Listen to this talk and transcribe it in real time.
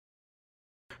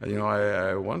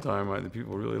One time the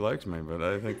people really liked me, but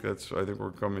I think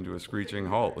we're coming to a screeching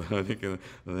halt. I think in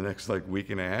the next like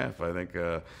week and a half, I think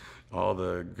all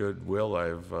the goodwill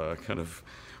I've kind of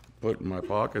put in my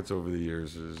pockets over the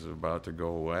years is about to go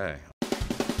away.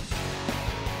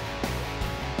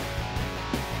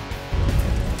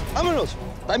 Vámonos.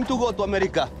 Time to go to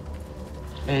America.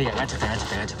 Hey,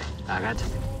 agáchate.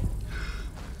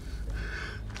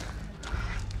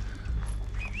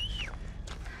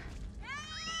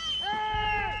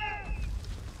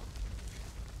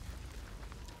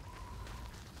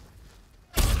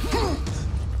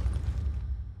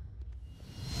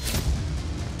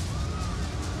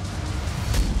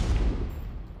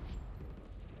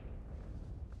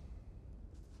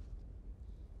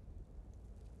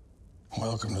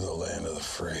 Welcome to the land of the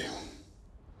free.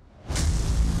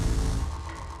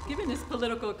 Given this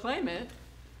political climate,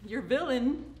 your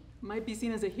villain might be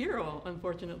seen as a hero,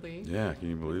 unfortunately. Yeah, can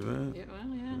you believe that? Yeah,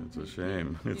 well, yeah. It's a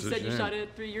shame. You said you shot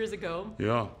it 3 years ago.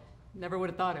 Yeah. Never would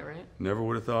have thought it, right? Never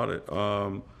would have thought it.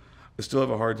 I still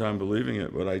have a hard time believing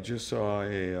it, but I just saw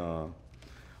a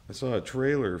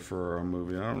trailer for a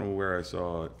movie. I don't know where I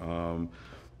saw it,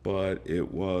 but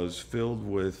it was filled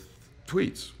with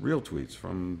tweets, real tweets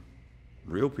from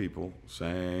real people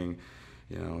saying,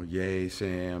 yay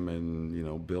Sam,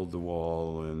 and build the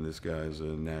wall, and this guy's a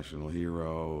national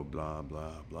hero, blah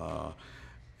blah blah.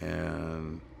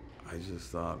 And I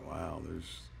just thought, wow,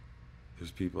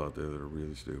 there's people out there that are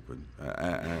really stupid.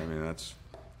 I mean, that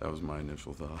was my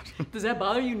initial thought. Does that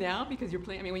bother you now because you're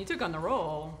playing? I mean, when you took on the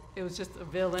role, it was just a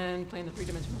villain playing the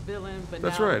three-dimensional villain, but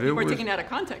that's now right. People are taking it out of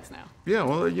context now. Yeah,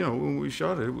 well, when we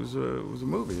shot it, it was a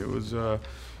movie. It was.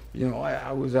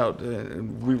 I was out,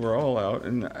 and we were all out,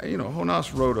 and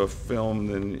Jonas wrote a film,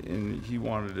 and he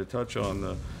wanted to touch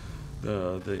on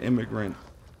the immigrant,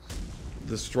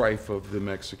 the strife of the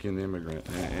Mexican immigrant,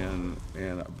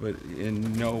 but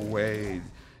in no way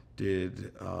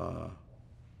did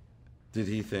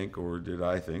he think, or did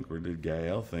I think, or did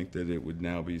Gael think that it would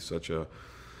now be such a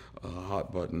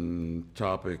hot button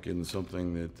topic and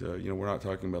something that we're not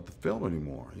talking about the film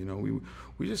anymore.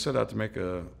 We just set out to make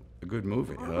a good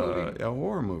movie, a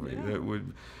horror movie that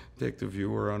would take the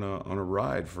viewer on a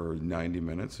ride for 90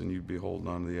 minutes, and you'd be holding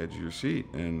on to the edge of your seat.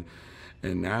 And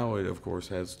now it, of course,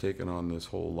 has taken on this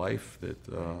whole life that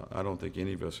I don't think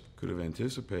any of us could have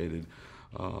anticipated.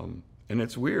 And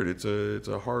it's weird. It's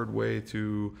a hard way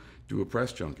to do a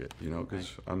press junket,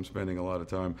 because I'm spending a lot of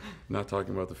time not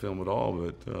talking about the film at all,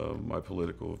 but my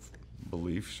political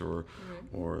beliefs or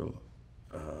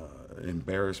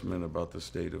embarrassment about the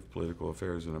state of political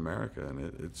affairs in America, and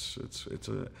it's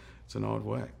an odd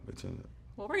way.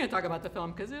 Well, we're going to talk about the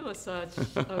film because it was such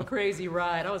a crazy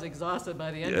ride. I was exhausted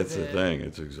by the end of it. It's the thing.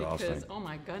 It's exhausting. Because, oh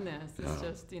my goodness, it's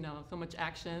just so much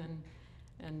action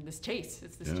and this chase.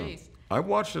 It's this chase. I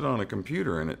watched it on a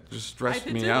computer, and it just stressed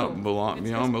me out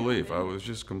beyond belief. I was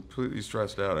just completely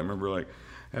stressed out. I remember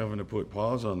having to put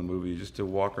pause on the movie just to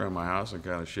walk around my house and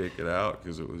kind of shake it out,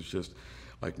 because it was just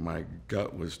like my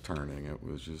gut was turning. It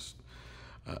was just,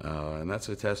 and that's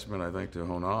a testament, I think, to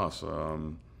Jonas.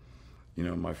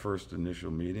 My first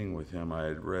initial meeting with him, I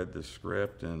had read the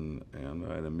script, and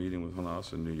I had a meeting with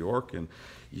Jonas in New York, and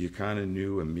you kind of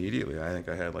knew immediately. I think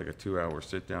I had like a 2-hour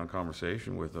sit-down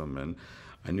conversation with him, and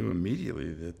I knew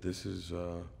immediately that this is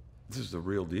the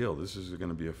real deal. This is going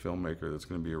to be a filmmaker that's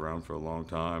going to be around for a long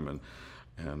time,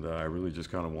 and I really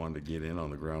just kind of wanted to get in on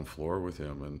the ground floor with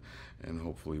him, and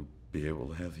hopefully be able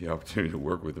to have the opportunity to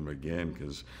work with him again,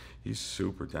 because he's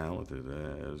super talented,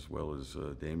 as well as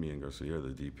Gael Garcia, the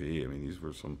DP. I mean, these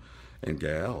were and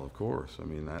Gael, of course. I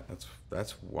mean,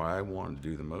 that's why I wanted to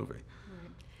do the movie.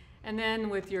 Right. And then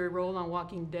with your role on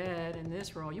Walking Dead and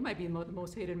this role, you might be the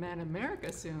most hated man in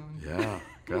America soon. Yeah,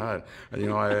 God.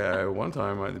 One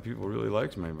time the people really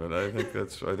liked me, but I think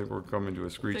we're coming to a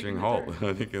screeching halt.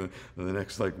 I think in the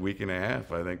next week and a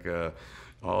half, I think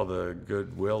all the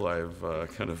goodwill I've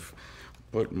kind of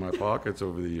put in my pockets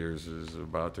over the years is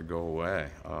about to go away.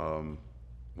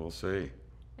 We'll see.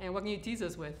 And what can you tease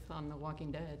us with on The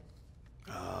Walking Dead?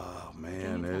 Oh,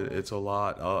 man, it's a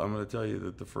lot. I'm going to tell you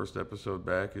that the first episode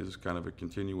back is kind of a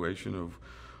continuation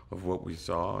of what we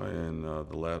saw in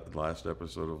the last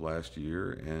episode of last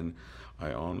year, and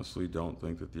I honestly don't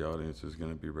think that the audience is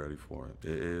going to be ready for it.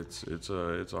 It's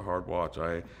a hard watch.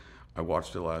 I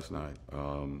watched it last night.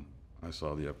 I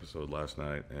saw the episode last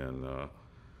night, and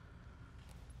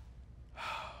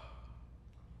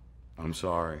I'm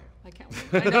sorry. I can't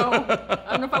wait. I know.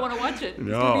 I don't know if I want to watch it. It's going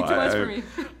to be too much for me.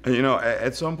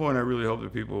 At some point, I really hope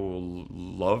that people will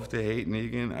love to hate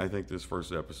Negan. I think this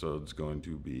first episode is going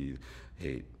to be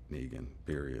hate Negan,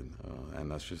 period.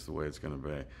 And that's just the way it's going to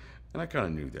be. And I kind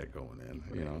of knew that going in,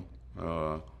 you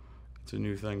know. It's a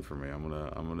new thing for me. I'm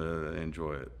gonna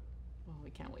enjoy it. Well, we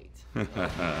can't wait.